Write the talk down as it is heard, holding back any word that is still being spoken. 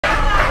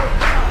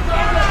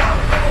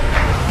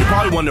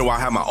probably wondering why I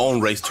have my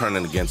own race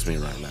turning against me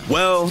right now.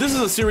 Well, this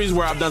is a series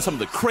where I've done some of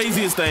the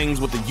craziest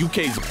things with the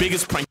UK's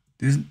biggest prank.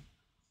 I'm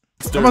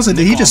about to say,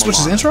 did he just switch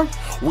his intro?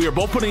 We are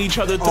both putting each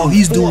other through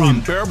he's doing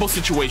unbearable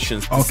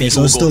situations. Okay,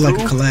 so it's still like a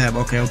collab.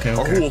 Okay.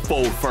 Or who will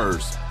fold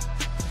first.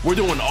 We're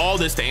doing all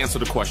this to answer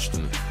the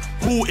question,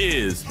 who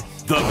is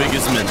the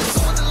biggest menace?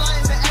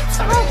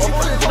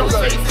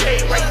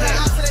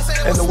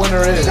 And the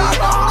winner is...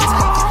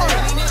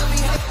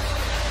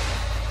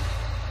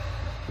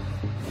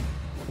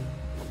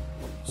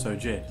 So,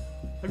 Jed,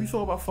 have you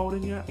thought about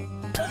folding yet?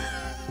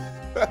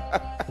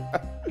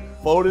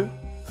 Folded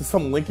to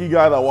some linky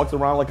guy that walks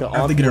around like an... I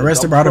have to get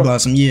arrested by the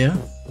blossom, yeah.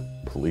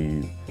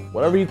 Please.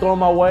 Whatever you throw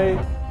my way,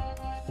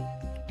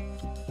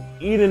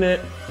 eating it.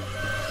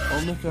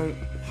 Oh, Nico,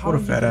 what a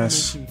fat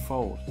ass.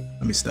 Fold?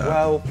 Let me stop.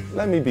 Well,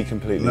 let me be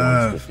completely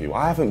honest with you.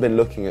 I haven't been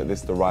looking at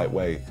this the right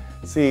way.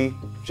 See,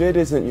 Jid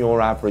isn't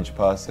your average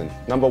person.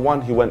 Number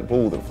one, he went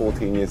bald at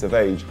 14 years of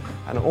age,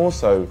 and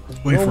also,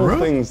 wait, for real?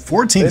 things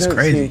 14 is don't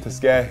crazy. seem to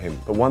scare him.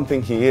 But one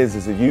thing he is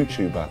a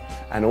YouTuber,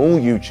 and all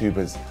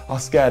YouTubers are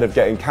scared of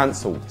getting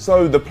cancelled.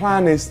 So the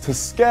plan is to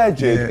scare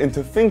Jid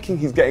into thinking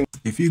he's getting...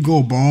 If you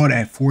go bald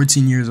at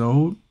 14 years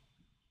old,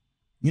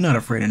 you're not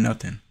afraid of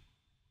nothing.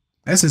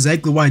 That's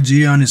exactly why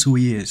Jidion is who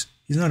he is.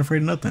 He's not afraid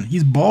of nothing.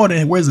 He's bald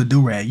and wears a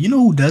do-rag. You know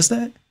who does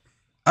that?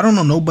 I don't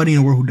know nobody in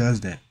the world who does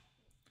that.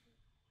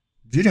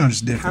 Jidion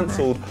just different,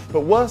 cancelled,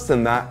 but worse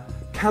than that,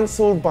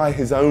 cancelled by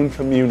his own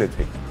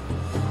community.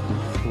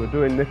 We're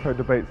doing Nico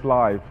Debates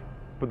live,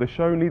 but the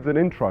show needs an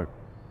intro.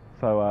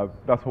 So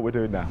that's what we're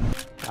doing now.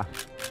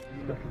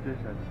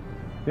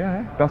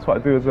 Yeah, that's what I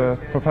do as a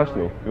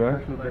professional, you know?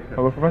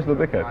 I'm a professional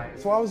dickhead.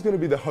 So I was going to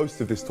be the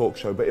host of this talk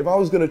show, but if I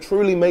was going to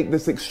truly make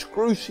this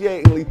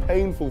excruciatingly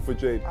painful for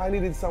Jid, I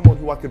needed someone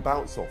who I could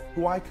bounce off,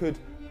 who I could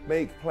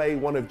make play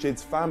one of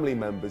Jid's family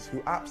members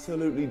who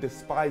absolutely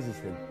despises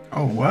him.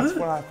 Oh, what? That's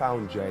where I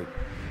found Jay.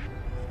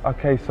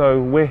 Okay,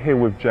 so we're here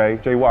with Jay.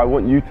 Jay, what I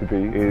want you to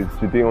be is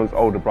Jidion's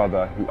older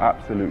brother who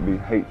absolutely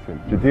hates him.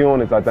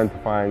 Jidion is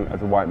identifying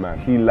as a white man.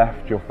 He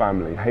left your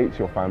family, hates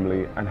your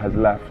family, and has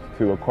left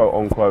to a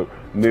quote-unquote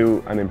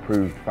new and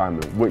improved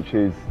family, which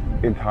is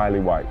entirely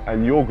white.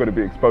 And you're going to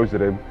be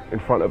exposing him in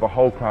front of a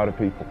whole crowd of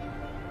people.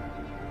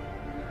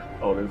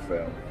 Oh, this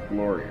sounds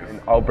glorious.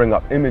 And I'll bring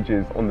up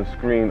images on the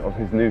screen of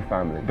his new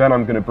family. Then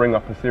I'm going to bring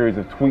up a series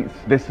of tweets.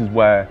 This is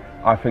where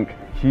I think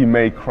he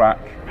may crack.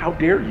 How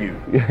dare you?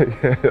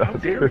 Yeah, how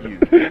dare you?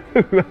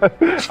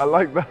 I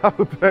like that. How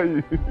dare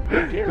you?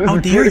 How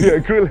dare you? Yeah,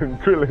 grill him.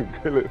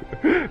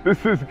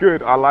 This is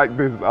good. I like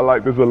this a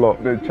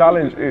lot. The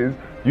challenge is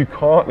we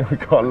can't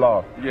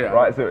laugh. Yeah.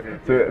 Right. So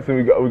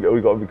we got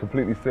to be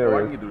completely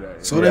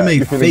serious. So they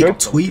make fake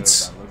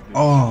tweets.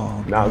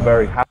 Oh, now I'm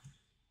very happy.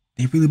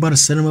 They really about to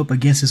set him up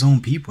against his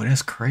own people.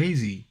 That's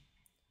crazy.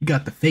 You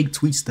got the fake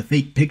tweets, the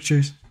fake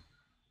pictures.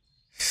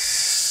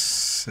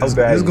 This is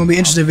gonna be an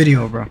interesting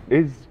video, bro.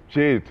 Is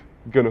Jid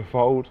gonna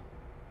fold?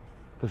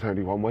 There's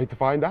only one way to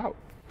find out.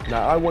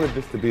 Now, I wanted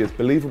this to be as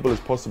believable as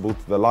possible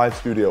to the live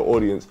studio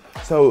audience,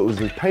 so it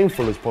was as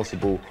painful as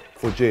possible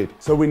for Jid.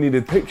 So we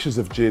needed pictures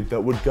of Jid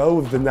that would go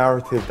with the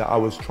narrative that I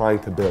was trying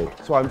to build.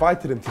 So I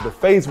invited him to the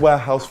FaZe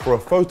warehouse for a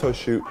photo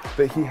shoot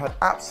that he had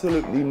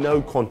absolutely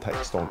no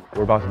context on.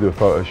 We're about to do a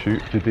photo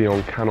shoot.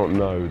 Jidion cannot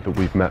know that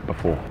we've met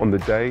before. On the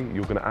day,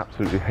 you're gonna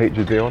absolutely hate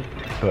Jidion,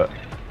 but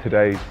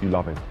today, you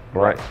love him,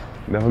 all right?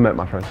 Never met,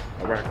 my friend.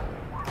 All right.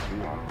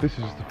 This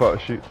is just a photo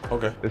shoot.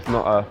 Okay. It's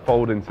not a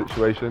folding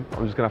situation.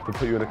 I'm just gonna have to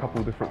put you in a couple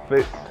of different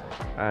fits,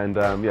 and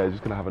yeah,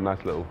 just gonna have a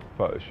nice little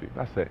photo shoot.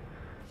 That's it.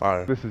 All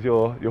right. This is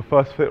your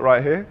first fit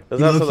right here. Does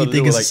that have something to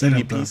do with like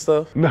EDP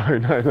stuff?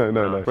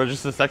 No. Bro,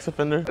 just a sex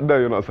offender? No,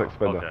 you're not a sex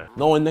offender. Okay.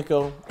 Knowing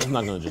Nico, it's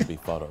not gonna just be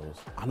photos.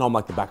 I know I'm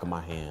like the back of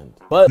my hand,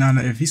 but no.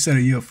 If he set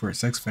you up for a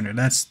sex offender,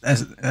 that's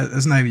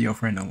not even your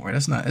friend no more.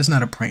 It's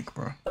not a prank,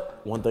 bro.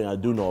 one thing I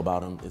do know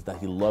about him is that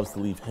he loves to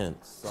leave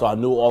hints. So I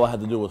knew all I had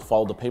to do was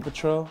follow the paper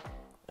trail,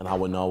 and I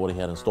would know what he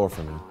had in store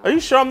for me. Are you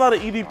sure I'm not an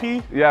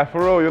EDP? Yeah,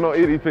 for real, you're not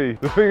EDP.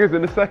 The thing is,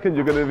 in a second,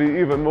 you're gonna be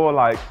even more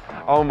like,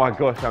 oh my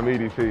gosh, I'm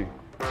EDP.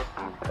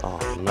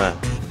 Oh man.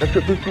 Let's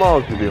put some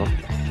smiles, Jidion.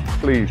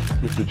 Please,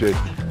 Mr. J.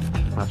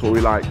 That's what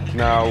we like.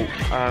 Now,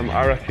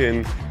 I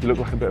reckon you look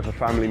like a bit of a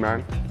family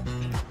man.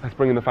 Let's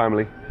bring in the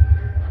family.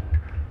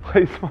 Why are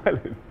you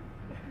smiling?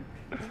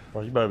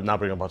 Bro, you better not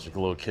bring a bunch of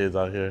little kids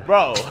out here.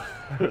 Bro,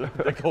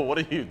 Nico, what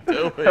are you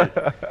doing?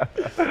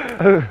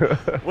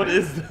 What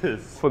is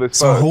this?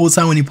 So the whole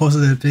time when he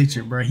posted that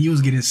picture, bro, he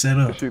was getting set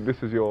up. Shoot,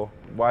 this is your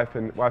wife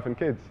and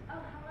kids. Oh,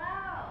 hello.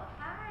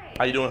 Hi.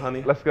 How you doing,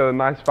 honey? Let's get a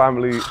nice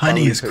family.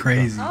 Honey is picture.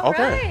 crazy. All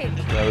Okay.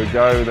 right. There we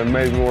go. Then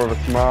maybe more of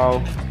a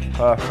smile.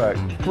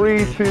 Perfect.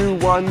 3, 2,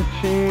 1,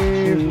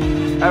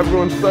 cheese.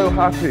 Everyone's so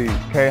happy.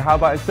 Okay, how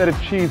about instead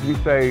of cheese, we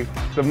say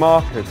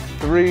DeMarcus.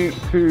 3,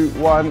 2,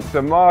 1,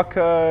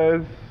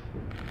 DeMarcus.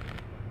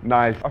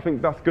 Nice. I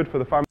think that's good for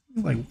the family.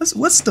 Like, what's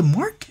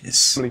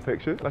DeMarcus? Family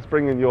picture. Let's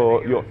bring in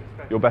your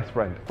best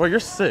friend. Bro, you're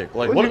sick.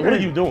 Like, what are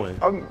you doing?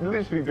 I'm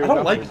literally doing I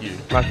don't nothing. like you.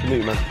 Nice to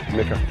meet you, man.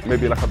 Nico.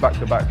 Maybe like a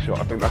back-to-back shot.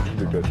 I think that could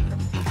be good.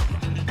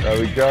 There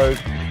we go. I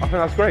think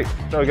that's great.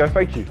 There we go,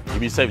 thank you. You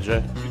be safe,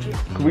 Jay.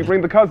 Can we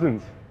bring the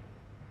cousins?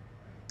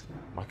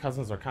 My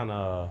cousins are kind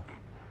of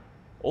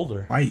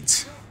older.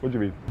 White. What do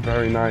you mean?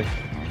 Very nice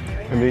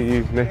to meet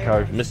you,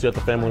 Nico. Missed you at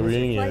the family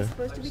reunion.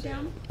 Supposed to be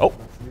down? Oh,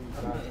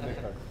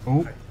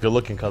 Oh, good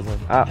looking cousin.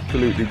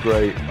 Absolutely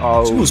great.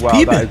 Oh, She was wow,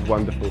 peeping. that is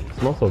wonderful.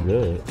 Smells so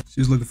good.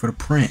 she was looking for the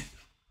print.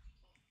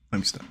 Let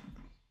me stop.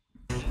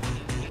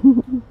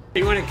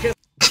 You want to kiss?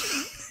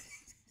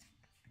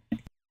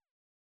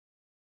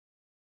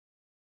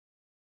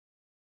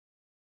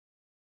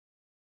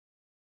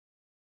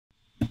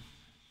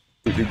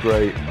 Absolutely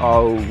great.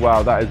 Oh,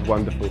 wow, that is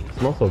wonderful.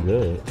 Smells so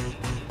good.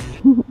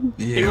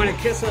 You want to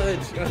kiss on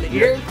the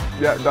ear?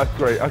 Yeah, that's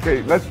great.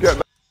 Okay, let's get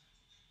that.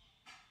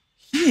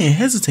 He didn't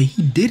hesitate.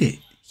 He did it.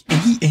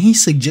 And he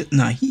suggest.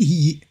 Nah,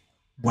 he.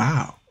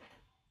 Wow.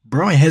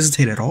 Bro ain't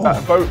hesitate at all.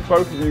 Both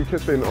of you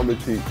kissing on the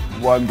cheek.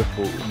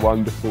 Wonderful,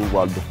 wonderful,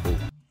 wonderful.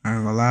 I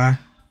ain't gonna lie.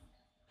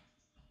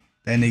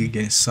 That nigga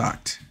getting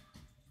socked.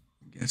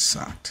 Getting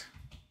socked.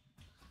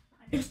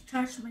 I just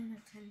touched my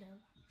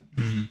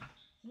Nintendo.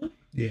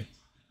 Yeah.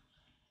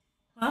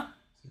 Huh?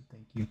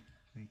 Thank you.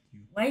 Thank you.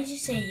 Why did you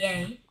say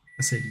yay?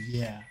 I said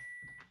yeah.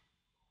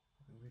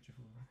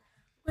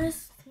 What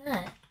is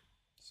that?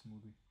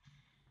 Smoothie.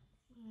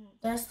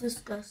 That's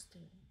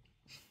disgusting.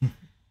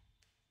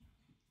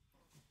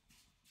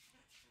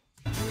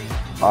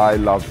 I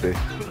love this.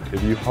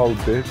 If you hold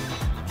this,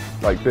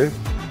 like this,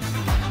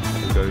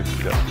 and go,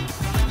 yeah.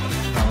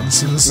 Oh,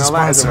 this is a Now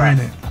that is a sponsor, wrap.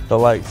 ain't it? I feel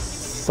like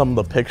some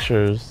of the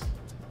pictures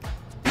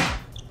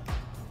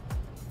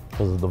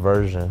was the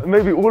version.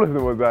 Maybe all of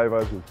them were AI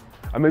versions.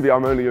 And maybe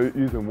I'm only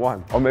using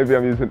one. Or maybe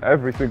I'm using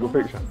every single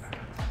picture.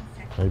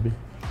 Maybe.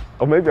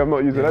 Or maybe I'm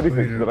not using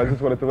anything, but I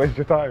just wanted to waste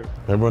your time.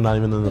 Maybe we're not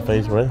even in the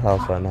Face Red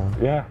House right now.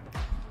 Yeah.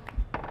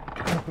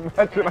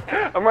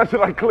 Imagine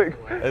I click.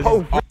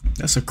 Oh,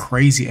 That's a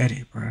crazy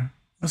edit, bro.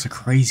 That's a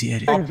crazy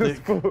edit.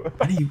 just for,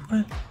 How do you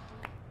what?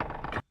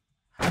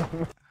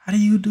 How do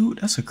you do?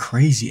 That's a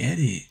crazy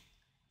edit.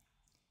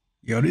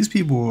 Yo, these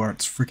people are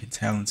freaking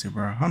talented,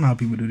 bro. I don't know how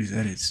people do these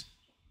edits.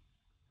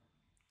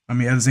 I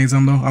mean, at the same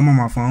time though, I'm on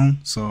my phone,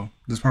 so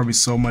there's probably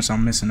so much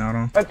I'm missing out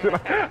on.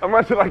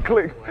 imagine I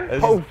click.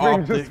 Whole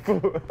thing optic. just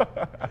for.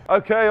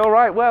 Okay, all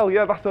right. Well,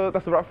 yeah, that's a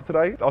wrap for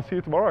today. I'll see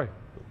you tomorrow.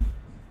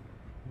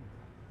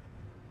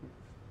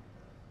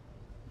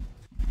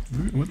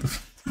 What the?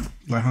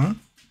 Like, huh?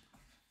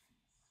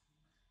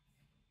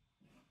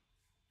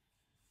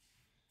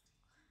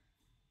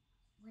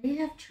 Why do you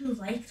have two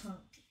lights on?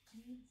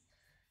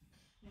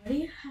 Why do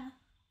you have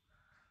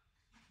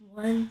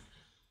 1,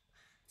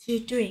 2,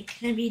 3?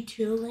 Can it be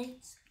 2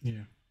 lights? Yeah.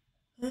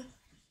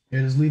 Yeah,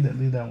 just leave that.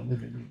 Leave that one.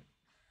 Leave it.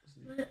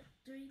 But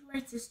 3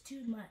 lights is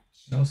too much.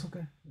 No, it's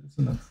okay. It's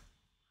enough.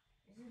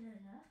 Is it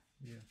enough?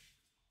 Yeah.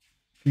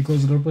 Can you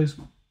close the door, please?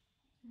 Can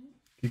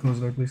you close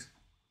the door, please?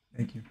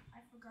 Thank you. I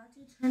forgot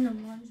to turn the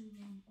laundry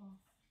room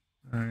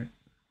off. All right.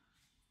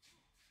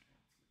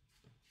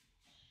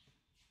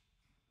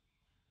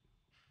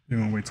 We're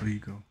gonna wait till you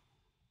go.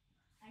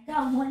 I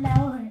got 1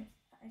 hour.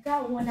 I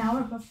got 1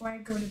 hour before I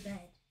go to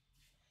bed.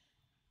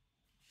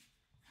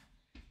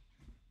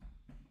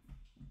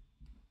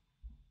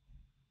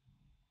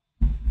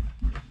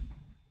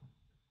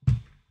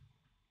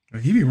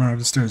 He be running up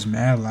the stairs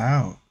mad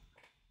loud.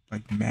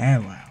 Like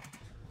mad loud.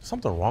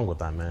 Something wrong with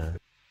that man.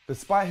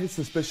 Despite his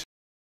suspicion.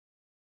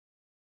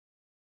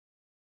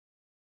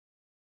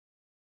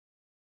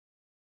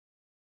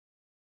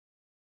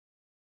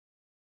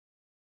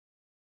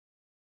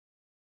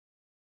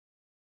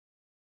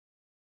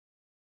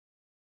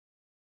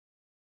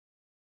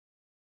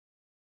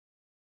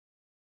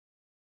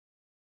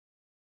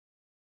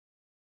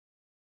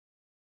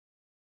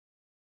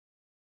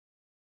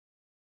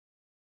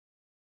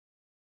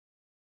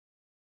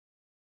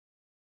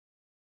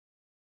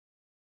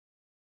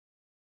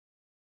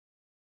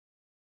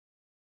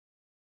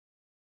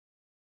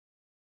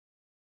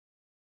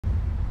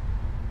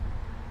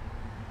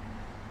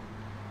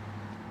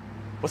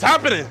 What's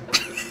happening?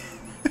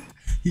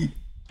 He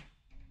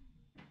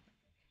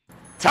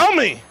Tell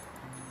me!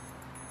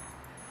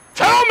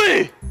 Tell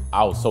me!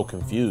 I was so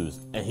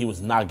confused, and he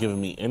was not giving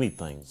me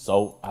anything,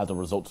 so I had to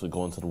resort to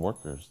going to the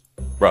workers.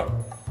 Bro,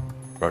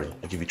 Brody,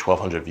 I'll give you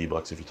 1,200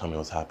 V-Bucks if you tell me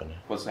what's happening.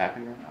 What's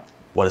happening right now?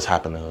 What is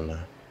happening in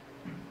there?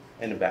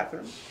 In the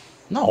bathroom?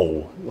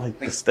 No, like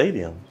the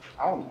stadium.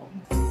 I don't know.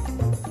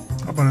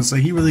 I'm about to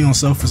say he really gonna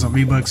sell for some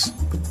V-Bucks.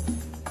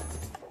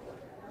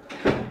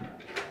 What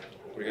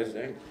are you guys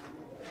doing?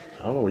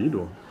 I don't know what you're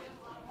doing.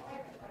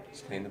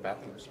 Just cleaning the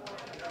bathrooms.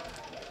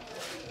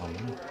 I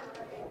don't know.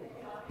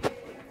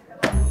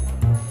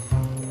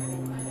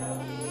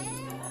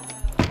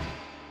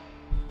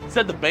 It's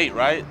a debate,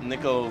 right?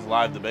 Nico's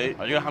live debate.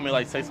 Are you gonna have me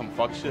like say some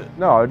fuck shit?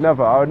 No, I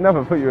would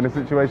never put you in a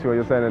situation where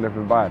you're saying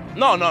anything bad.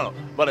 No.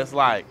 But it's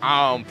like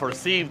I'm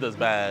perceived as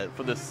bad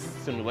for this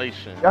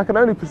simulation. I can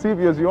only perceive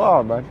you as you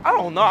are, man. I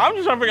don't know. I'm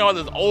just trying to figure out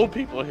there's old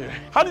people here.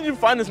 How did you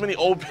find this many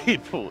old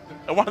people?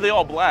 And why are they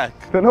all black?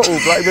 They're not all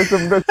black. There's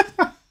some.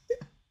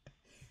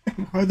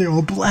 Why are they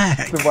all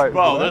black?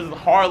 Bro, there's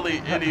hardly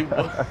any.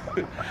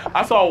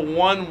 I saw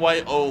one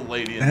white old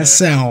lady in there. That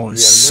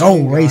sounds so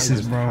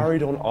racist, bro.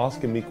 Carried on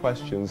asking me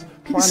questions.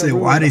 He said,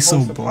 "Why they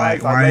so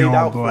black? Why are they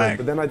all black?"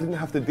 But then I didn't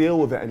have to deal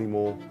with it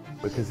anymore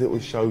because it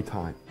was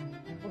showtime.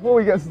 Before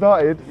we get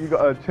started, you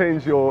gotta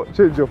change your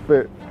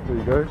fit. There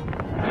you go.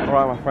 All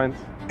right, my friends.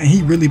 And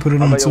he really put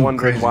it I on bet you're too.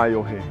 wondering Crazy. why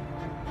you're here.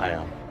 I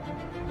am.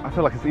 I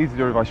feel like it's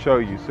easier if I show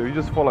you, so you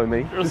just follow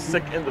me. You're a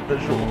sick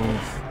individual.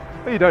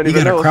 You don't You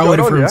even got know a what's crowd going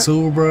waiting on for him yet.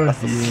 too, bro.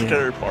 That's the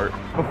scary part.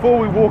 Before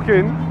we walk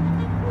in,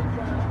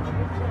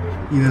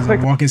 He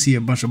doesn't walk and see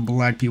a bunch of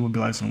black people be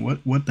like,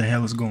 what the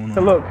hell is going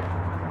on? look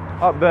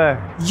up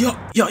there.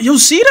 Yo,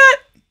 see that?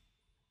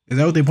 Is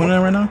that what they pointing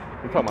at right now?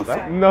 You talking about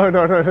that? No.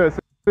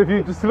 So if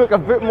you just look a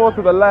bit more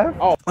to the left,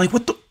 Like,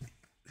 what the?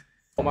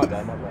 Oh, my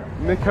bad.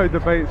 Nico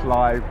Debates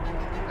Live,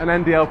 an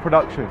NDL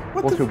production.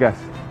 What's your guess?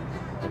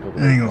 I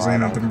ain't gonna say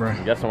nothing, bro.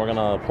 I'm guessing we're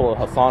gonna pull a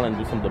Hassan and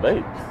do some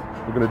debates.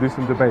 We're gonna do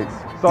some debates.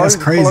 So That's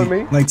just follow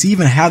crazy. me. Like, to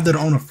even have that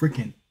on a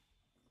freaking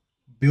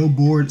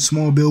billboard,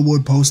 small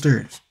billboard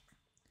poster.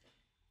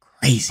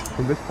 Crazy.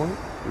 From this point,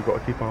 we've got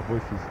to keep our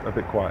voices a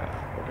bit quiet,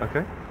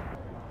 okay?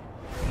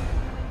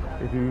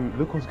 If you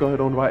look what's going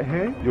on right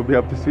here, you'll be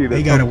able to see that.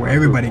 They got it where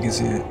everybody can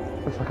see it.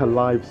 It's like a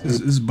live This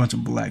is a bunch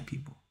of black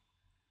people.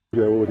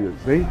 studio audience.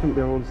 They think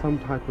they're on some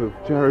type of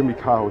Jeremy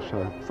Kyle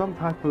show, some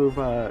type of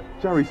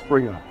Jerry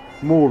Springer,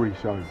 Maury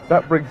show.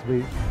 That brings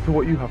me to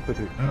what you have to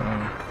do.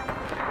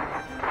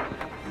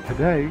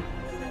 Today,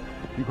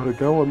 you've got to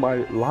go on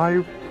my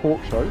live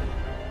talk show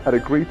and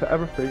agree to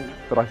everything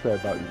that I say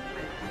about you.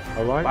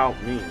 All right?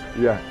 About me.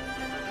 Yeah.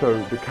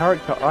 So the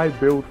character I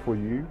build for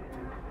you,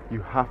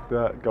 you have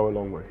to go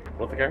along with.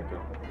 What's the character?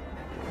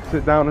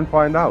 Sit down and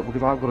find out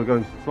because I've got to go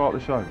and start the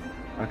show.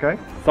 Okay?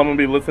 Someone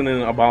be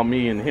listening about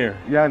me in here.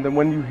 Yeah, and then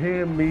when you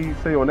hear me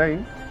say your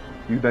name,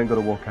 you then got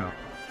to walk out.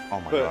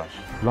 Oh my gosh.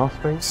 Last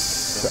thing,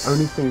 the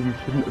only thing you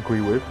shouldn't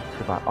agree with,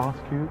 if I ask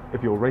you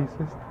if you're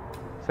racist,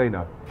 say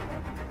no.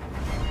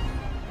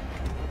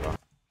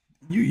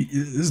 He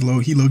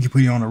low-key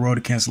put you on the road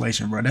to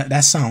cancellation, bro.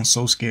 That sounds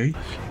so scary.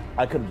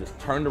 I could have just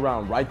turned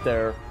around right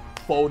there,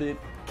 folded,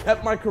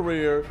 kept my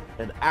career,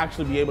 and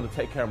actually be able to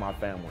take care of my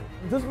family.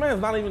 This man's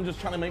not even just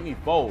trying to make me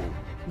fold.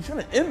 He's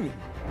trying to end me.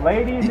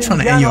 Ladies He's and trying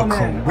to end your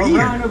gentlemen, a career.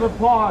 round of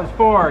applause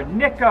for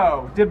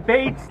Nico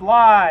Debates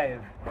Live.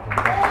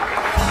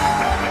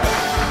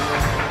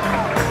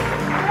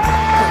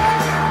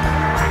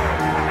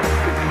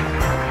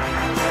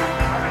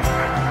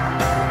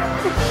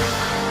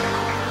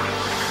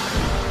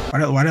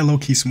 Why that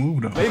low-key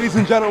smooth, though? Ladies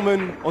and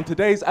gentlemen, on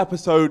today's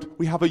episode,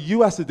 we have a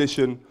US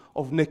edition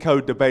of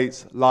Nico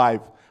Debates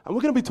Live. And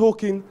we're going to be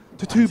talking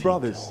to two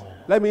brothers.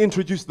 Let me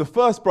introduce the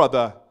first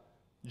brother,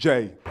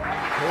 Jay.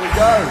 Here we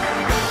go.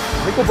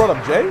 Nico brought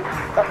up Jay?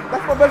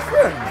 That's my best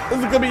friend. This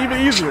is going to be even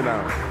easier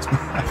now.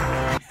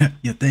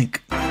 You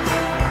think?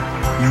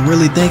 You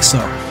really think so?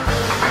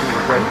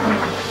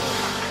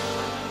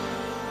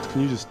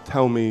 Can you just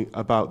tell me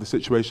about the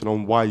situation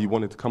on why you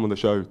wanted to come on the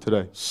show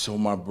today? So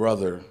my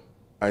brother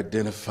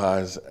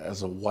identifies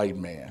as a white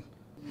man.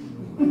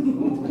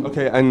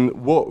 Okay, and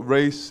what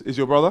race is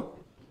your brother?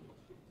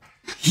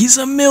 He's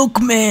a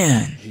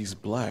milkman. He's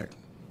black.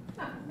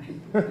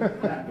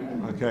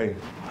 Okay.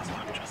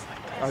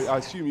 I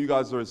assume you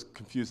guys are as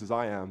confused as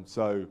I am,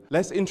 so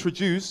let's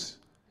introduce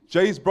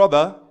Jay's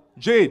brother,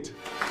 Jid.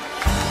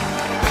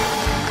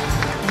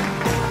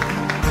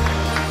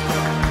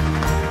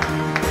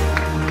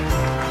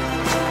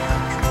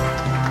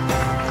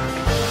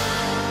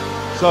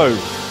 So,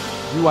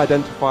 you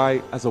identify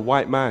as a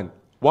white man.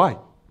 Why?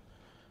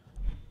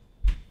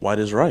 White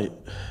is right.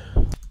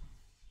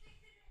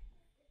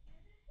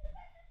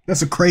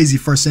 That's a crazy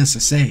first sentence to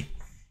say.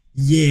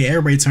 Yeah,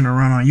 everybody turned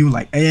around on you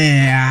like,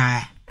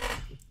 yeah.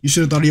 You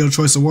should have thought of your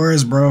choice of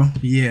words, bro.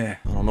 Yeah.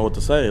 I don't know what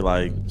to say.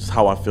 Like, just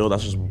how I feel,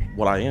 that's just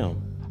what I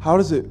am. How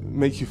does it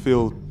make you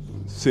feel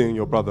seeing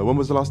your brother? When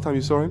was the last time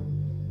you saw him?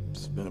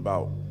 It's been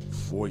about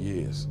 4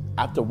 years.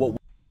 After what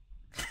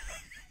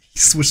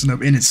He's switching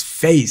up in his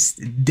face.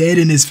 Dead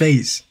in his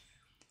face.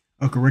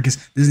 Uncle Ruckus.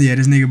 This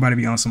nigga about to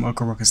be on some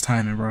Uncle Ruckus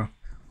timing, bro.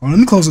 Hold on, let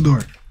me close the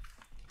door.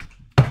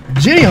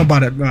 Jidion about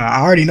to, I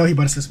already know he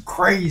about to say some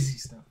crazy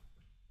stuff.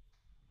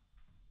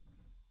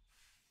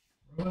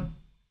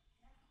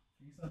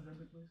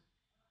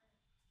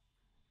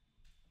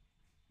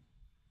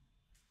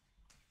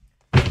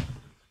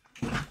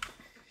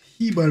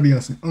 He about to be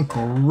on some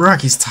Uncle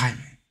Ruckus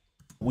timing.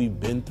 we've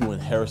been through in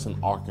Harrison,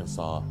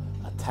 Arkansas,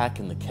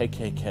 attacking the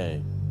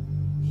KKK,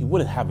 he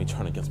wouldn't have me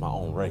turn against my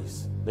own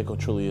race. Nico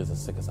truly is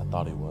as sick as I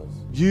thought he was.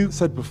 You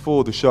said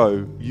before the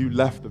show you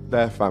left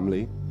their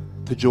family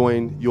to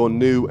join your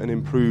new and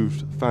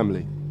improved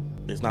family.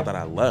 It's not that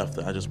I left,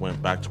 I just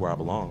went back to where I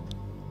belong.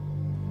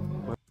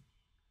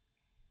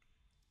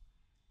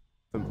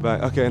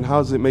 Okay, and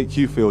how does it make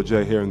you feel,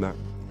 Jay, hearing that?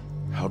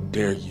 How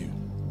dare you?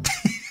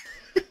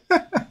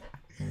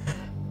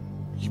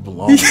 You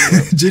belong here.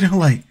 Jidion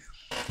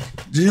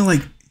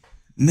like,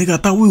 nigga, I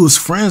thought we was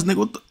friends, nigga.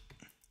 What the?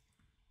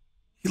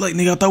 He like,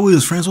 nigga, I thought we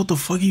was friends. What the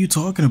fuck are you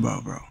talking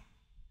about, bro?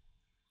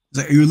 It's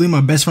like, you were leaving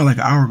my best friend like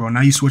an hour ago.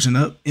 Now you switching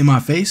up in my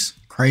face?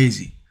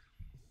 Crazy.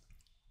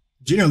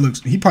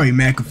 Jidion he probably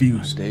mad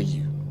confused. Thank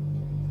you.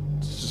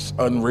 It's just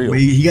unreal. But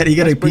he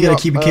gotta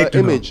keep it kicked.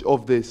 Image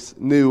of this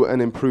new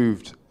and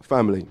improved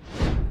family.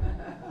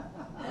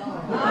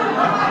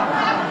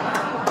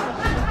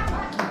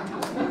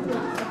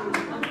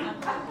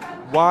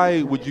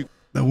 Why would you?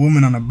 The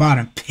woman on the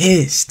bottom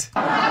pissed.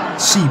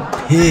 She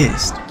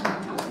pissed.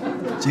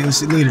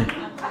 Jealousy leader.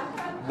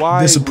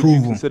 Why Disapproval.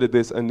 would you consider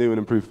this a new and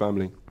improved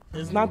family?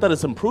 It's not that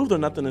it's improved or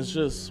nothing. It's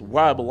just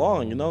where I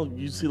belong. You know,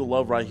 you see the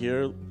love right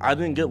here. I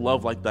didn't get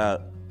love like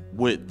that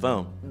with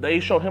them.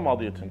 They showed him all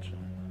the attention.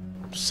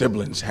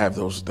 Siblings have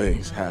those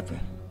things happen.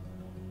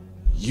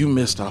 You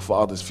missed our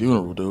father's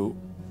funeral, dude.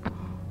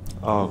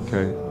 Oh,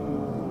 okay.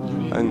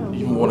 And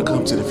you want to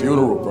come to the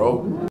funeral,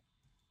 bro?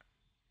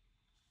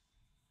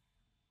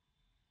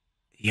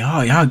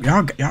 Y'all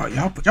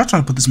trying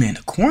to put this man in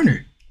the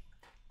corner.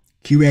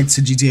 Can you react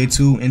to GTA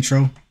 2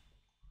 intro?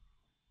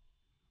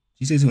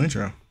 GTA 2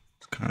 intro.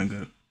 It's kind of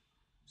good.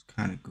 It's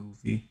kind of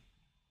goofy.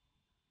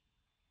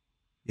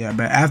 Yeah,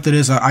 but after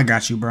this, I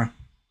got you, bro.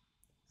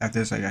 After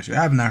this, I got you.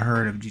 I have not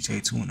heard of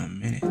GTA 2 in a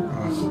minute,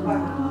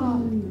 bro.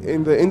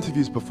 In the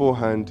interviews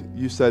beforehand,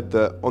 you said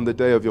that on the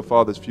day of your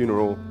father's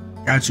funeral,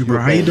 got you, bro.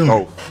 How you doing?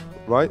 Golf,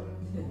 right?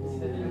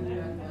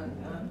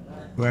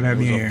 Glad to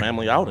have you It was here. a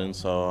family outing,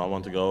 so I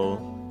wanted to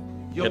go.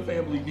 Your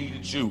family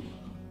needed you.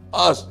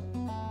 Us.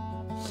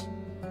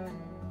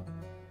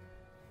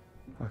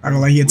 I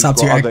don't like he a top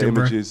tier other actor,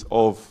 bro. images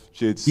of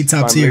Jid's He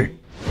top family. tier.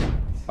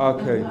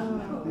 Okay.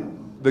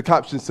 The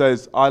caption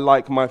says, "I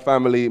like my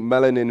family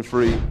melanin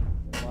free,"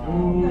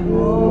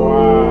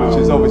 which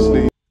is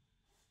obviously.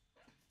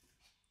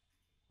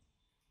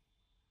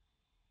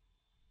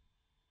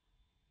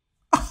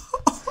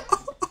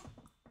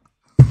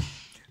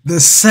 The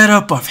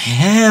setup of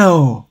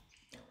hell.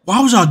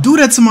 Why would y'all do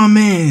that to my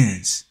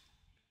mans?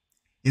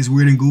 It's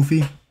weird and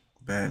goofy.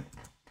 Bad.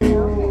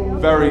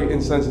 Very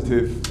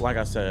insensitive. Like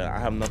I said, I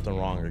have nothing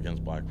wrong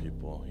against black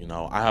people. You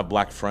know, I have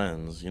black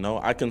friends. You know,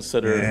 I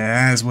consider.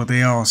 Yeah, that's what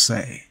they all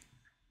say.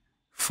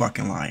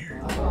 Fucking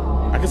liar.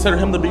 I consider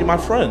him to be my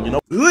friend. You know.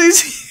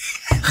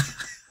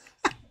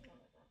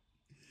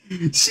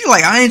 She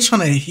like, I ain't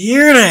trying to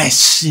hear that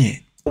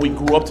shit. We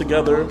grew up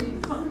together.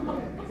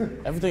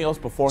 Everything else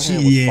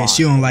beforehand was fine.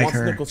 She don't like Once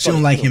her. Nickel She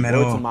don't like him at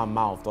words all. in my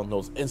mouth on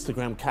those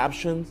Instagram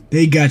captions.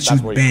 They got that's you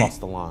where he bent.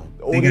 crossed the line.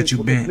 The They got audience you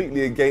were bent.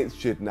 completely against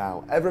Jid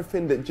now.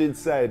 Everything that Jid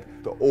said,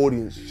 the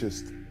audience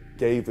just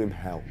gave him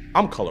hell.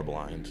 I'm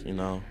colorblind, you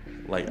know,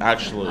 like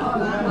actually.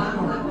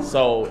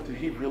 So Did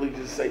he really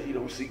just say he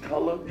don't see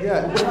color?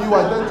 Yeah, when you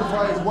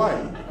identify as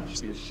white. You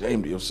should be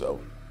ashamed of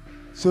yourself.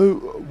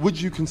 So, would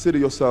you consider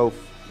yourself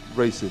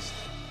racist?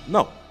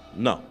 no.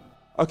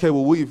 Okay,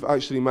 well, we've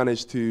actually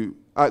managed to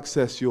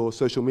access your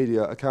social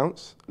media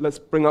accounts. Let's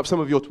bring up some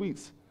of your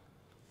tweets.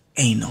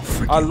 Ain't no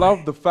freaking I love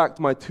way. the fact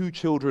my 2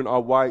 children are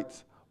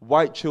white.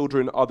 White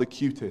children are the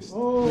cutest.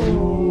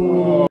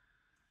 Y'all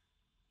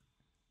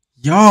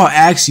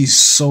actually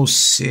so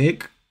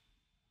sick.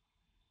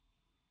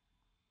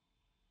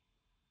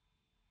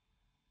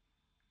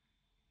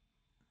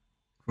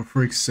 For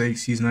freak's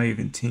sakes, he's not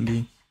even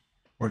tingy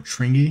or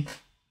tringy.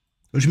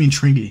 What you mean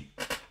tringy?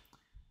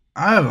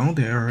 I don't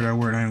think I heard that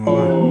word. I ain't gonna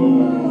lie.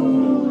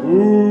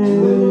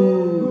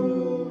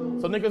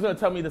 So niggas gonna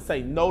tell me to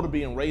say no to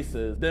being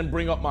racist, then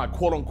bring up my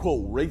quote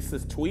unquote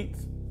racist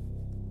tweets?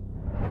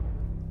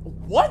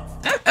 What?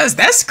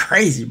 That's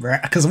crazy, bro.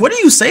 Cause what do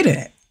you say to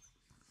that?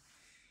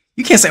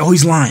 You can't say, "Oh,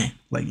 he's lying."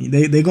 Like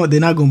they're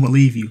not gonna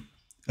believe you.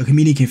 A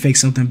comedian can fake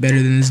something better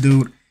than this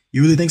dude.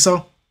 You really think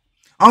so?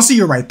 Honestly,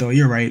 you're right though.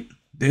 You're right.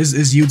 There's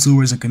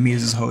YouTubers and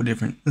comedians. This whole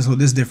different.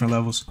 This different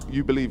levels.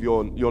 You believe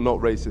you're not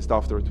racist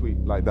after a tweet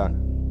like that?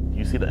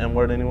 You see the N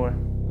word anywhere?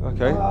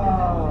 Okay.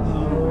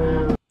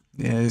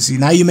 Yeah. See,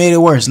 now you made it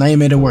worse. Now you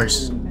made it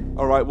worse.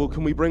 All right. Well,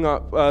 can we bring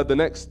up the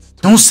next?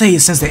 Don't say it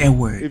since the N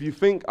word. If you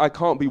think I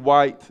can't be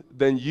white,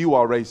 then you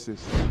are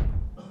racist.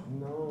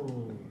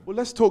 No. Well,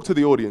 let's talk to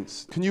the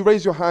audience. Can you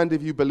raise your hand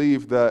if you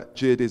believe that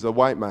Jid is a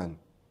white man?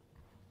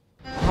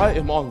 I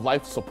am on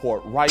life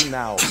support right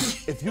now.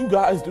 If you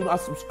guys do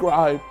not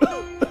subscribe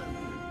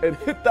and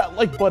hit that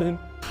like button,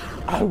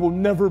 I will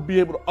never be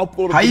able to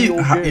upload a video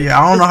again. Yeah,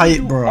 I don't know how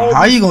you, bro.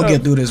 How you gonna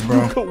get through this,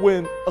 bro? You could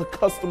win a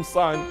custom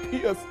signed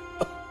PS5.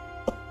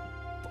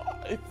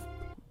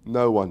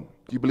 No one.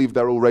 Do you believe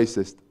they're all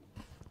racist?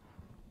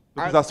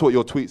 Because that's what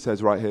your tweet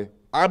says right here.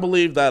 I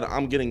believe that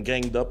I'm getting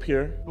ganged up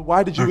here. But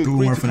why did you Not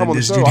agree going to for come on the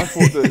this, show? dude. I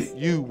thought that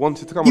you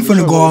wanted to come You on the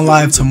show. finna go on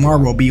live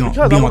tomorrow. Be on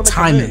Because I wanna make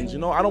timing. amends, you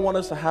know, I don't want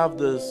us to have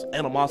this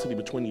animosity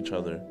between each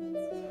other.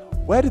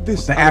 Where did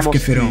this The African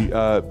fit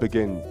animosity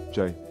begin,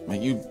 Jay?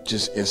 Man, you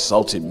just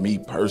insulted me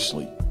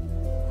personally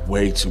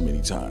way too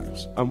many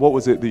times. And what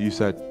was it that you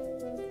said?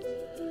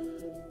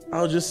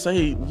 I'll just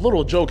say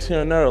little jokes here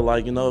and there,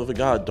 like, you know, if it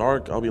got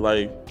dark, I'll be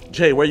like,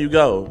 Jay, where you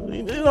go?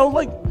 You know,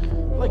 like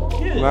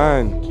kids.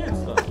 Man. Kid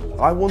stuff.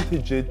 I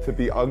wanted Jid to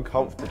be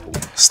uncomfortable.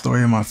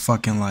 Story of my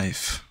fucking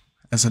life.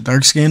 as a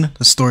dark skin,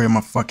 the story of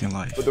my fucking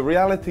life. But the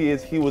reality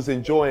is he was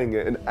enjoying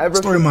it, and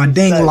everything Story of my he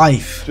dang said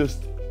life.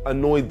 just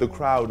annoyed the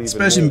crowd even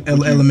Especially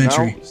more.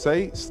 elementary. Now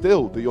say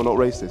still that you're not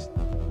racist.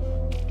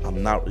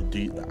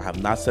 I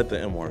have not said the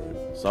N word.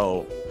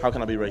 So how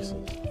can I be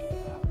racist?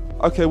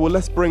 Okay, well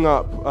let's bring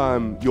up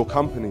your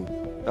company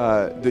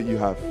that you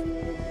have.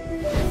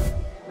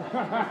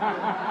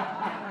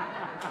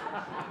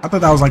 I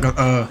thought that was like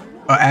a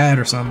ad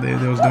or something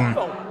they was doing.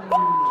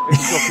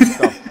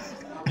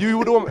 You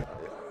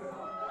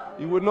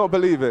would not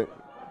believe it.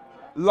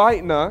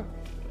 Lightener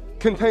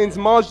contains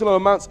marginal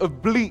amounts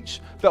of bleach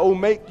that will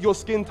make your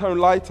skin tone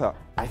lighter.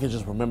 I can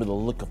just remember the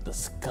look of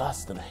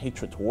disgust and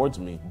hatred towards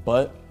me,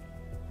 but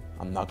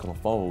I'm not gonna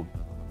fold.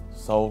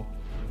 So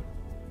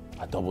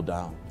I double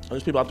down.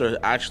 There's people out there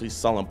actually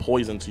selling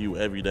poison to you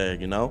every day,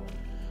 you know?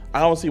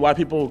 I don't see why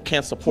people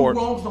can't support.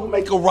 Two wrongs don't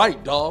make a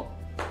right, dog.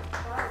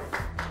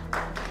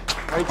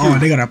 Oh,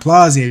 they got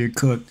applause here. You're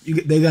cooked.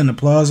 They got an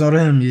applause out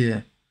of him.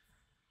 Yeah.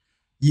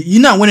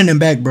 You're not winning them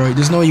back, bro.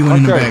 Just know you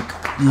winning them back.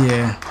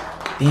 Yeah.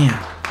 Damn.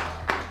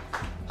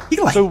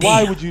 Like, so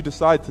why would you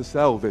decide to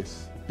sell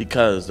this?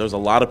 Because there's a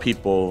lot of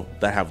people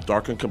that have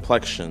darkened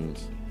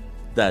complexions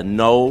that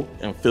know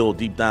and feel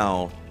deep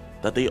down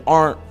that they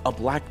aren't a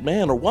black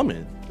man or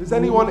woman. Does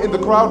anyone in the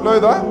crowd know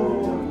that?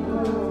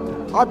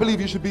 I believe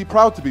you should be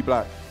proud to be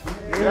black.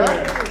 Yeah?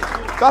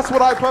 That's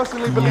what I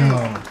personally believe.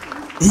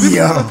 This is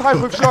the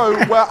type of show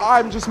where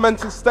I'm just meant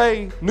to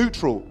stay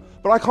neutral.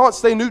 But I can't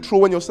stay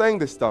neutral when you're saying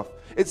this stuff.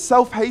 It's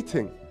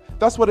self-hating.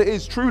 That's what it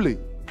is, truly.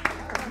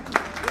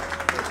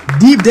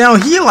 Deep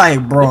down, he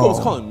like, bro. Nico was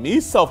calling me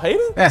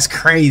self-hating? That's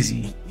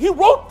crazy. He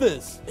wrote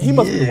this. He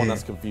must be the one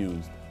that's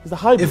confused. He's a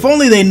hybrid. If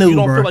only they knew, you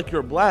don't bro. feel like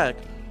you're black.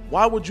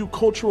 Why would you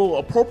cultural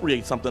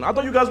appropriate something? I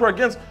thought you guys were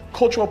against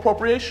cultural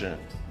appropriation.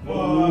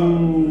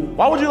 Whoa.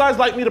 Why would you guys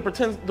like me to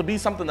pretend to be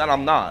something that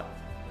I'm not?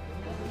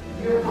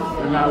 You're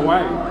not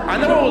white. I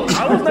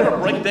was never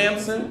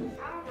breakdancing.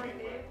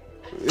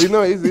 You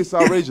know, it's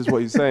outrageous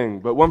what he's saying.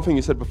 But one thing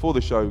you said before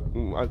the show,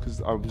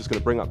 because I'm just going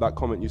to bring up that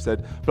comment, you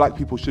said black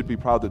people should be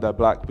proud that they're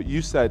black. But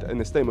you said in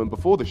a statement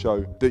before the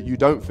show that you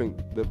don't think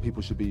that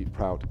people should be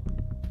proud.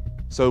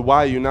 So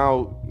why are you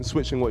now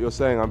switching what you're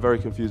saying? I'm very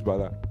confused by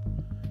that.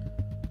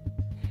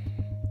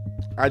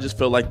 I just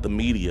feel like the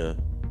media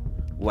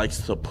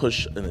likes to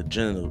push an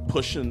agenda,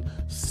 pushing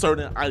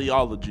certain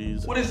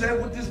ideologies. What is that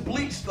with this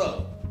bleach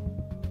stuff?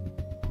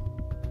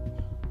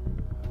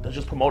 They're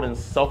just promoting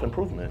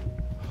self-improvement.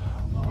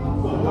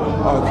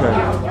 Okay.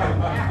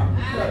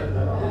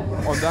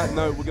 On that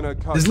note, we're gonna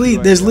cut.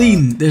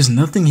 There's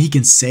nothing he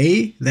can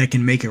say that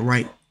can make it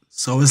right.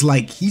 So it's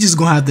like he's just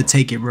gonna have to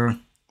take it, bro.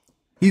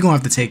 He's gonna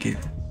have to take it.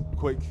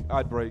 Quick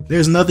ad break.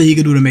 There's nothing he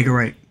can do to make it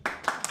right.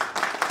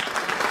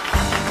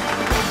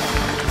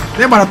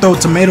 They're about to throw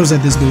tomatoes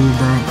at this dude,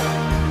 bro.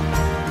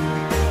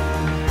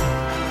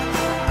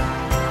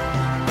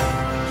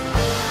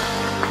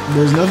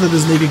 There's nothing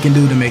this nigga can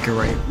do to make it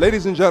right.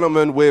 Ladies and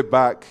gentlemen, we're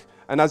back.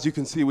 And as you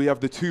can see, we have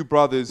the two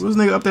brothers. Who's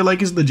nigga up there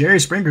like it's the Jerry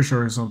Springer show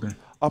or something?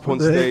 Up on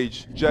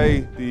stage.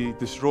 Jay, the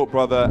distraught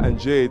brother, and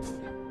Jid,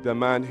 the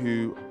man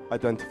who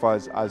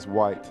identifies as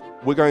white.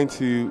 We're going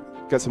to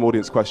get some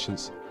audience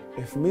questions.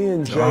 If me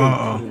and Jay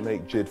didn't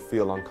make Jid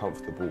feel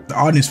uncomfortable, the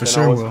audience for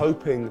sure I was will.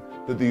 hoping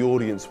that the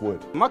audience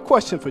would. My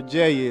question for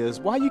Jay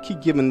is, why you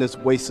keep giving this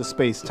waste of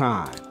space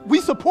time?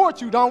 We support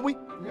you, don't we?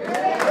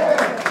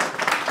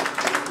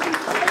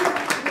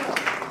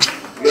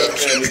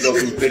 And we go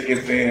through thick and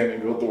thin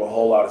and go through a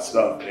whole lot of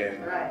stuff.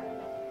 And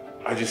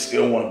I just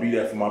still want to be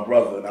there for my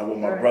brother, and I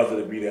want my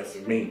brother to be there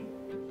for me.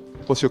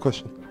 What's your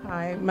question?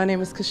 Hi, my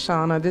name is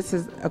Kashana. This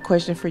is a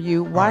question for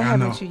you. Why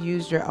haven't you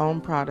used your own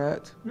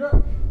product? That's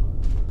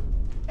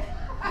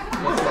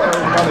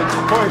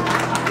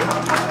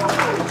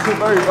a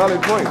very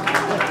valid point.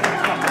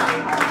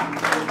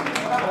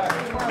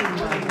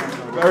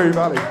 Very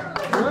valid.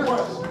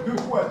 Good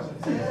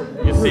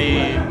question. You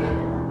see,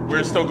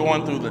 we're still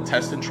going through the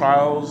testing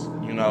trials.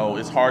 You know,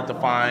 it's hard to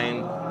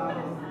find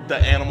the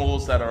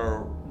animals that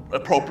are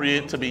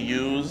appropriate to be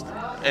used,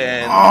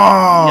 and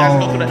you have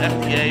to go through the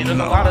FDA.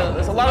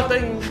 There's a lot of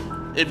things.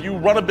 If you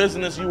run a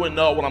business, you would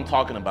know what I'm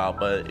talking about.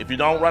 But if you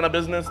don't run a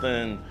business,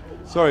 then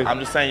I'm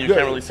just saying you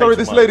can't really say Sorry,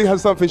 too this much. lady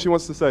has something she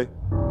wants to say.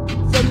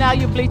 So now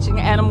you're bleaching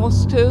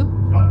animals too?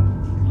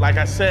 Like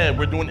I said,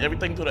 we're doing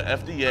everything through the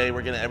FDA.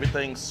 We're getting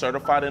everything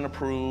certified and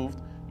approved.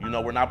 You know,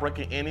 we're not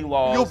breaking any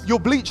laws. You're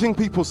bleaching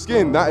people's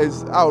skin. That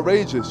is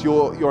outrageous.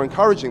 You're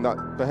encouraging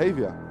that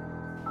behavior.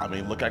 I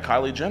mean, look at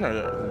Kylie Jenner.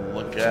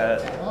 Look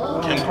at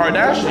Kim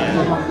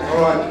Kardashian.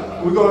 All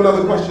right, we got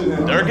another question here.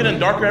 They're getting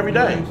darker every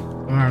day.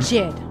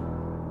 Jid,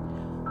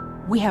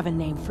 we have a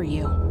name for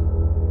you.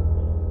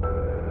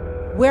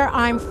 Where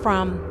I'm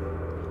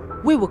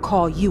from, we would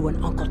call you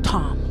an Uncle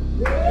Tom.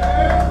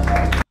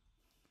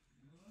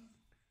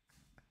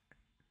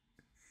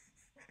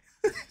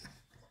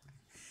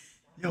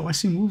 Yo, why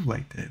she move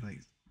like that? Like,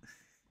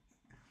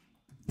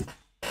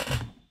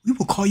 we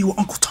will call you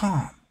Uncle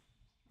Tom.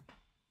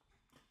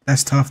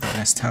 That's tough, though.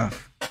 That's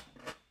tough.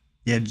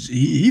 Yeah,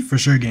 he for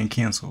sure getting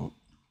canceled.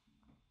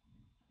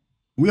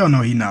 We all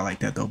know he's not like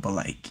that though, but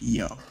like,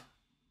 yo,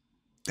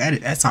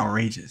 that's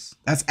outrageous.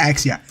 That's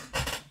actually A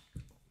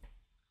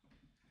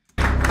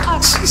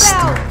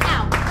spell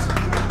out.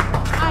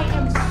 I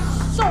am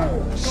so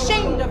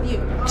ashamed of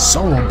you.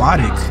 so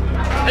robotic.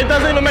 It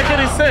doesn't even make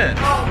any sense.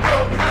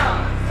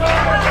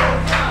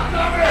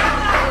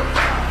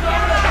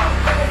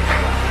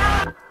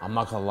 I'm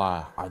not gonna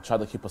lie. I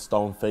tried to keep a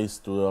stone face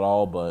through it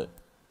all, but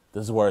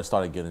this is where it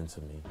started getting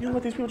to me. You don't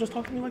let these people just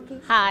talk to me like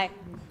this? Hi.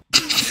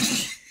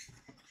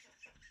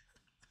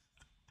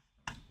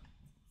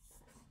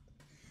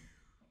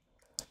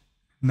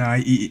 Nah,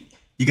 you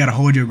gotta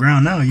hold your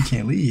ground now. You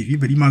can't leave.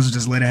 But you might as well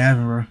just let it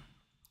happen, bro.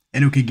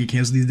 And it could get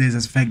canceled these days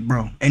as a fact,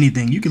 bro.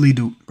 Anything. You can leave,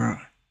 dude, bro.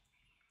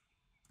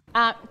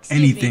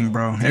 Anything,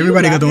 bro.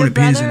 Everybody got their own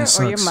opinions and it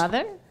sucks. Or your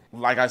mother?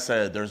 Like I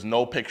said, there's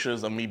no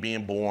pictures of me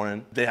being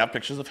born. They have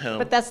pictures of him.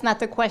 But that's not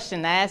the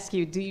question. I ask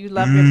you, do you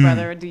love your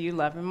brother or do you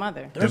love your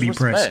mother? There's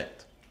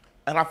respect.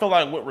 And I feel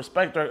like with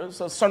respect,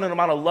 there's a certain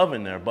amount of love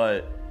in there.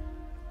 But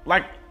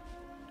like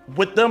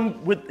with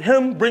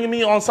him bringing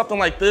me on something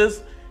like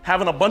this,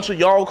 having a bunch of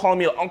y'all calling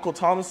me Uncle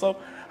Tom and stuff,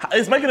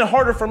 it's making it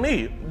harder for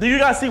me. Do you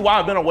guys see why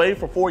I've been away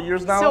for 4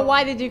 years now? So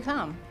why did you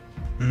come?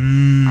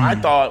 I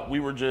thought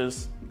we were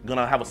just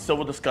gonna have a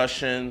civil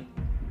discussion,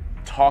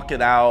 talk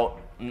it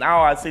out.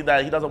 Now I see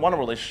that he doesn't want a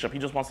relationship. He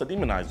just wants to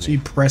demonize me. She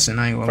pressing,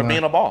 I ain't gonna for lie.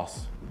 being a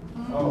boss.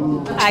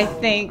 I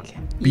think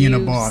Being a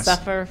you boss.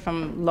 suffer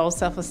from low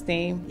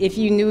self-esteem. If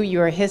you knew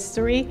your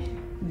history,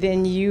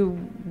 then you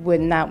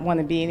would not want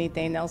to be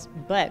anything else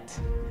but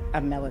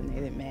a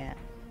melanated man.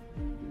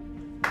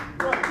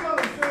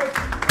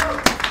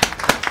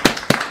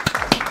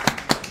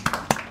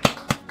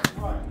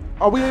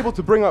 Are we able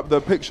to bring up the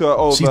picture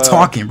of She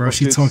talking, bro. of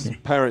She his talking.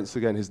 parents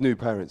again, his new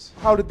parents?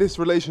 How did this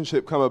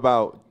relationship come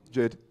about,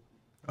 Jid?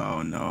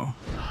 Oh no.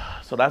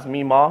 So that's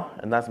me, Ma,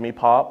 and that's me,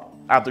 Pop.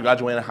 After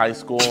graduating high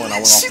school, and I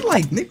went off She to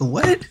like, nigga,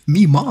 what?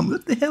 Me, mom?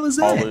 What the hell is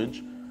that?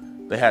 college.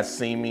 They had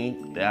seen me.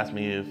 They asked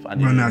me if I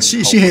needed. Bro, nah, any she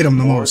help hate with him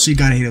the support. most. She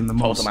gotta hate him the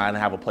Told most. them I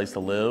didn't have a place to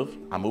live.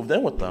 I moved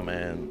in with them,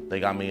 and they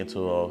got me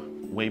into a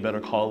way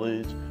better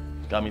college.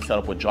 Got me set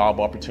up with job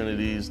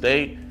opportunities.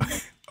 They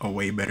A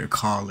way better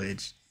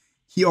college.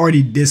 He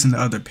already dissing the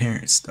other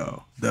parents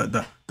though.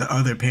 The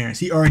other parents.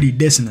 He already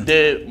dissing them.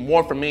 did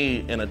more for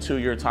me in a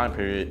 2-year time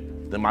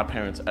period than my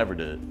parents ever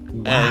did.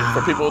 Wow. And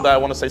for people that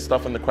want to say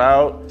stuff in the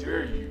crowd,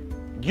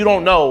 you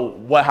don't know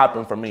what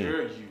happened for me.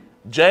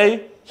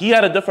 Jay, he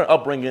had a different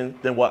upbringing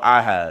than what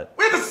I had.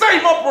 We had the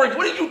same upbringing.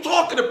 What are you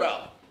talking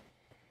about?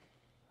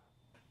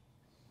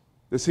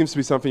 There seems to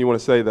be something you want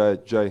to say there,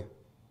 Jay.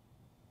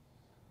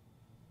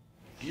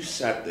 You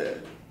sat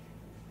there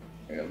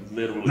and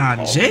literally Nah,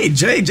 called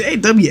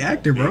JW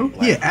actor, bro.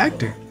 He an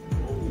actor.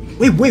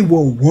 Wait,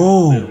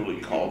 whoa.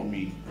 literally called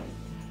me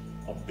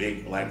a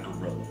big black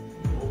gorilla.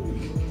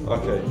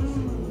 Okay.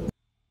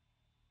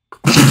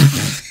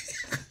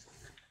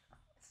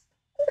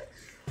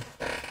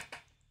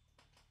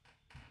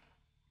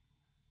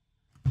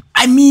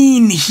 I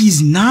mean,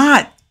 he's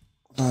not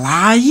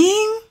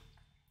lying,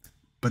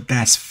 but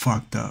that's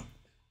fucked up.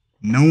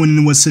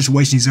 Knowing what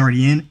situation he's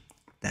already in,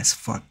 that's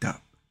fucked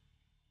up.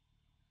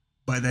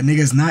 But that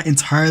nigga's not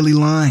entirely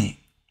lying.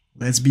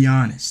 Let's be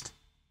honest.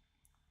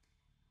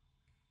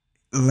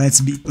 Let's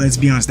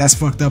be honest. That's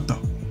fucked up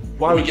though.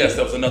 Why we guess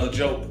that was another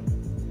joke?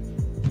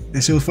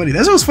 That shit was funny.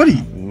 That shit was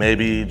funny.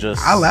 Maybe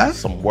just I laughed.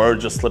 some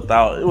word just slipped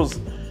out. It was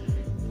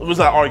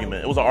an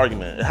argument. It was an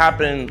argument. It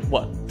happened,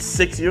 what,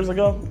 6 years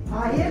ago?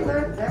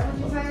 Hitler, is that what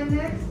you're saying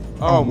next?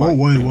 Oh my.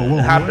 Whoa.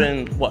 It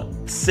happened, what,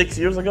 6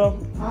 years ago?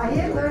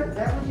 Hitler, is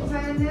that what you're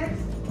saying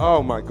next?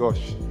 Oh my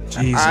gosh.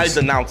 Jesus. I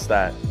denounced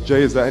that.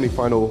 Jay, is there any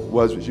final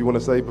words which you want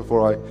to say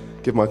before I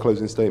give my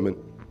closing statement?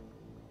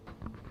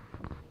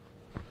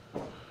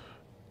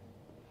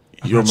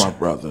 You're my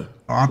brother.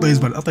 Oh, I thought he was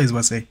about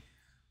to say,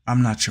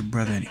 I'm not your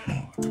brother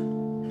anymore.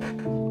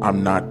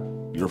 I'm not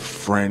your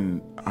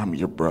friend. I'm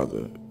your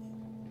brother.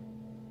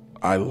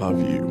 I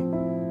love you.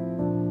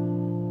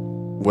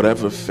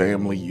 Whatever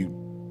family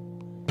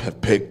you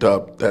have picked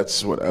up,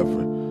 that's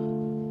whatever.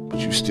 But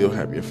you still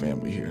have your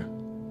family here.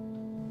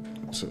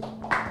 That's it.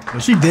 Well,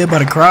 she dead by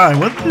the cry.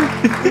 What the?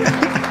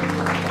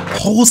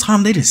 Whole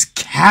time they just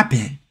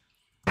capping.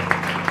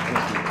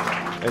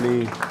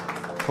 Any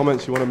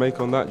comments you want to make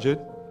on that,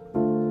 Jid?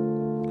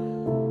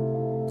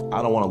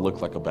 I don't want to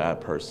look like a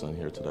bad person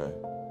here today.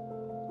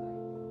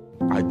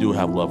 I do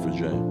have love for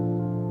Jay.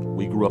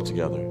 We grew up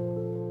together.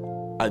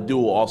 I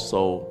do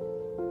also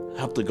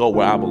have to go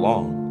where I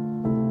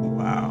belong.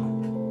 Wow.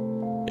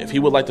 If he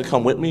would like to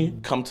come with me,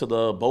 come to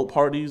the boat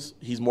parties,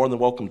 he's more than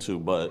welcome to,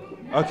 but...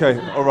 Okay,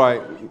 all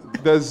right.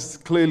 There's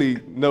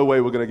clearly no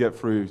way we're going to get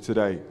through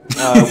today.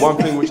 One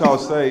thing which I'll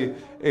say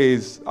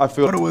is I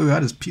feel... By the way, I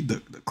just peed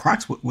the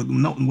Crocs with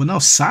no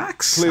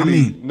socks? Clearly, I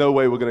mean, no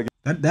way we're going to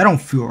get... that don't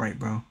feel right,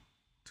 bro.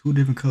 2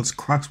 different colors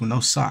Crocs with no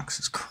socks.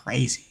 It's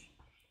crazy.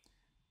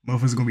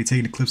 Motherfuckers gonna be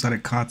taking the clips out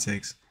of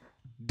context.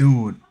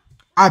 Dude,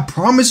 I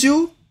promise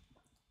you,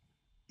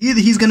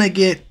 either he's gonna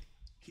get...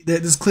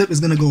 This clip is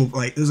gonna go,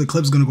 like, there's a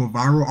clip's gonna go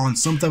viral on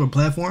some type of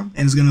platform,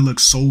 and it's gonna look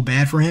so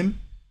bad for him.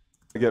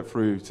 to get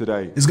through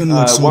today. It's gonna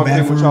look so one bad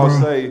thing for which him, I'll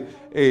bro. say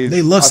is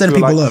They love setting I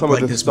feel people like up some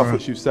like of the this, stuff bro.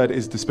 which you've said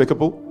is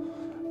despicable.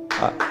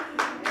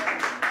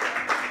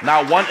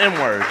 Not one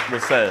N-word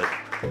was said.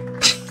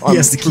 He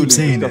has to keep truly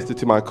saying it. disgusted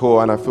to my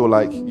core, and I feel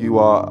like you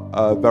are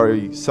a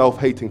very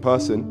self-hating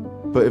person.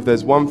 But if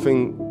there's one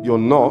thing you're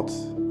not,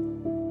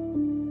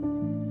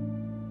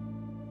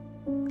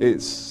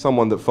 it's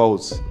someone that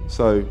folds.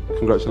 So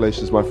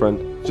congratulations, my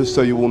friend. Just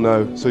so you all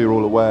know, so you're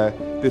all aware,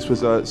 this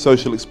was a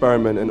social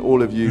experiment, and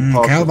all of you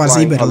passed Cal with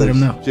flying better let him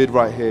colours. Jid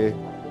right here,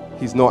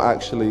 he's not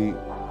actually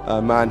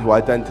a man who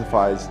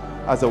identifies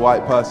as a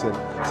white person.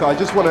 So I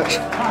just want to.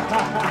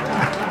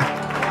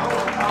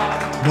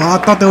 Well, I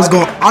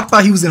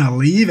thought he was gonna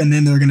leave, and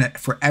then they're gonna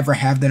forever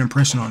have that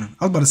impression on him.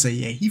 I was about to say,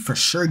 yeah, he for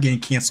sure getting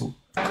canceled.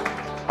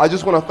 I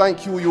just want to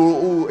thank you. You were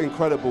all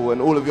incredible, and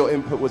all of your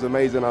input was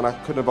amazing, and I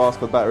couldn't have asked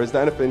for better. Is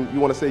there anything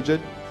you want to say, Jid?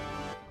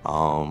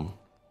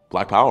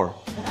 Black Power.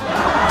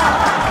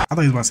 I thought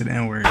he was about to say the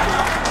N-word.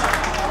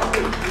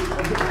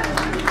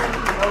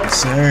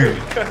 Yes, sir.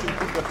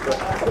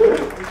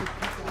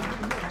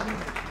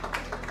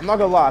 I'm not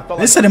gonna lie, I felt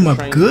They like set him up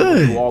trained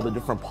good. through all the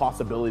different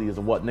possibilities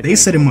of what Nick They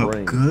set him up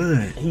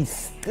good. He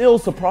still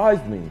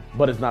surprised me,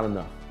 but it's not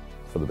enough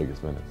for the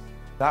Biggest Menace.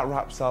 That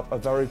wraps up a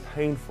very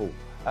painful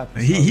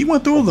episode. He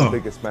went through of though. The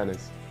Biggest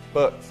Menace.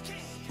 But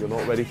you're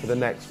not ready for the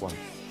next one,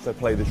 so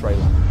play the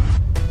trailer.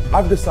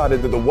 I've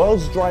decided that the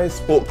world's driest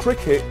sport,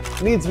 cricket,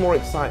 needs more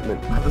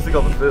excitement. I have to stick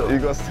on the field. You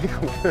got to stick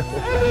on the field.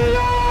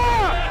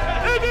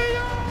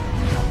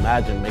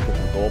 Imagine making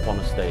him go up on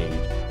a stage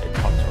and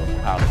talk to a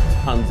crowd of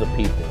tons of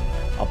people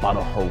about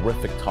a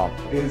horrific topic.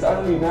 It is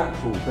only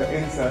natural that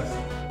incest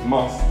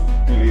must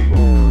be legal.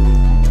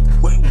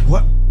 Wait,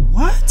 what?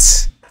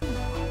 What?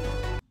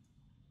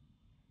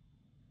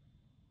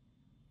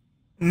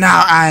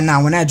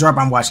 Nah, when that drop,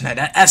 I'm watching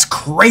that. That's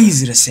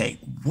crazy to say.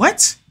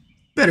 What?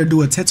 Better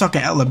do a TED Talk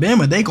in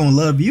Alabama. They gonna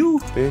love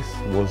you. This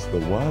was the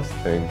worst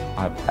thing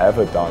I've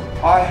ever done.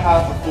 I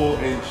have a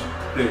 4-inch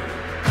dick.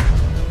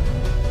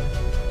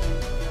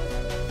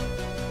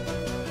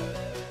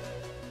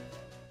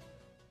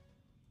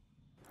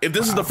 If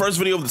this is the first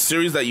video of the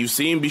series that you've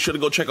seen, be sure to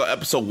go check out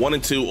episode 1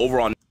 and 2 over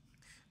on.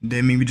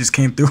 Didn't mean we just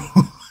came through.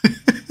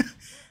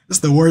 It's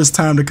the worst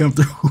time to come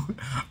through.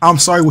 I'm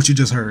sorry what you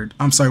just heard.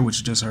 Nico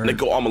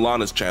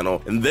Amalana's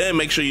channel. And then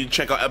make sure you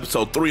check out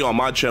episode 3 on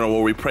my channel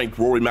where we pranked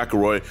Rory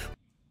McIlroy.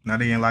 Now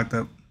they getting locked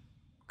up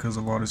because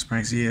of all these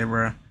pranks. Yeah,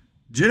 bro.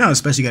 Jidion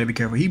especially got to be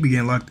careful. He be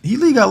getting locked. He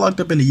got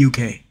locked up in the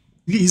UK.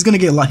 He's gonna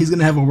get locked. He's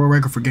gonna have a world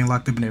record for getting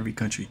locked up in every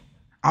country.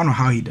 I don't know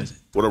how he does it.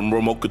 With a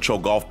remote control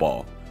golf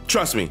ball.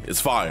 Trust me, it's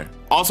fire.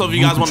 Also, if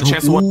you guys want a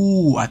chance to watch.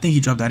 Ooh, I think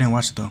he dropped that. I didn't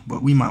watch it though,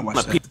 but we might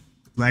watch that.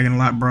 Lagging a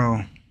lot,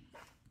 bro.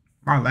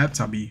 My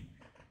laptop be.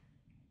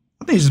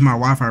 I think it's just my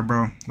Wi-Fi,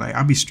 bro. Like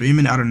I'll be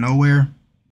streaming out of nowhere.